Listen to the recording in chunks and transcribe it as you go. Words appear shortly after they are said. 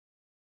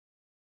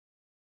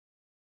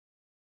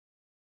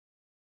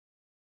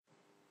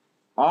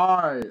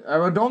I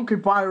am a donkey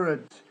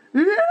pirate.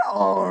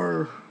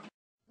 Yeah!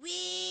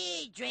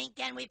 We drink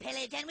and we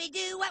pillage and we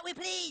do what we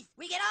please.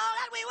 We get all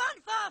that we want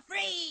for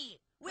free.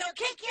 We'll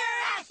kick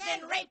your ass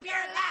and rape your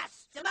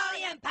lass.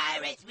 Somalian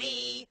pirates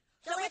we.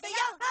 So with a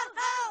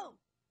yo-ho-ho!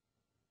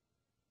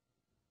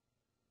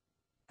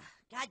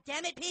 God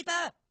damn it, people!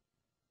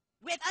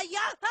 With a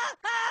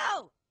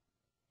yo-ho-ho!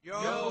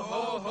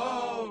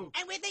 Yo-ho-ho!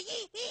 And with a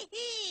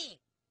yee-hee-hee!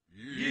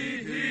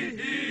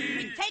 Yee-hee-hee!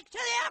 We take to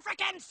the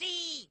African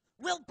Sea!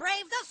 We'll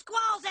brave the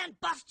squalls and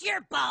bust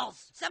your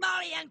balls!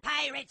 Somalian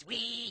pirates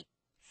we!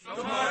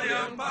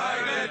 Somalian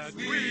pirates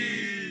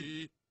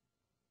we!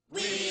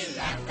 We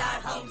left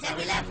our homes and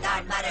we left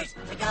our mothers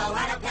to go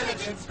on a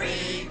pillaging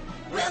spree.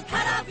 We'll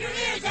cut off your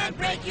ears and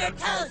break your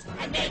toes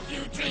and make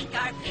you drink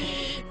our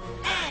pee.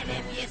 And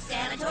if you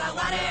sail into our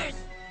waters,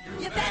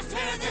 you best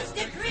hear this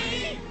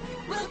decree.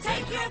 We'll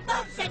take your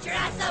boat, set your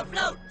ass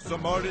afloat.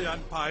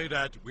 Somalian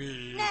pirate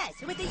we! Yes,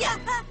 with a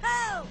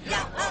yo-ho-ho,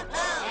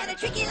 yo-ho-ho, and a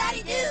tricky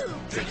lottie-doo.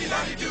 Tricky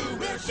lottie-doo!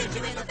 We'll shoot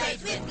you in the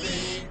face with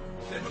glee.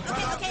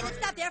 Okay, let's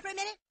stop there for a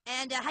minute.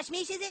 And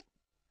Hashmish, is it?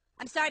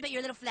 I'm sorry, but you're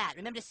a little flat.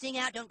 Remember to sing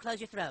out, don't close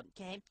your throat,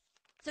 okay?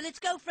 So let's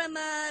go from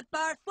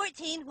bar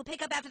 14. We'll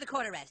pick up after the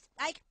quarter rest.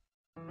 Ike?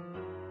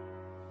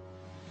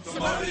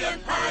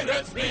 Somalian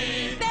pirates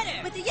we!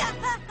 Better! With the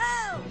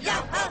yo-ho-ho!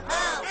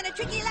 Yo-ho-ho! And a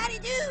tricky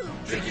lottie-doo!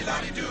 Tricky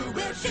lottie-doo!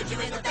 We'll shoot you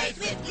in the face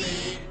with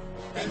glee.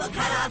 Then we'll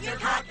cut off your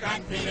cock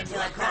and feed it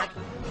to a croc.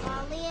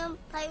 Somalian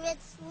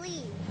pirates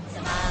leave.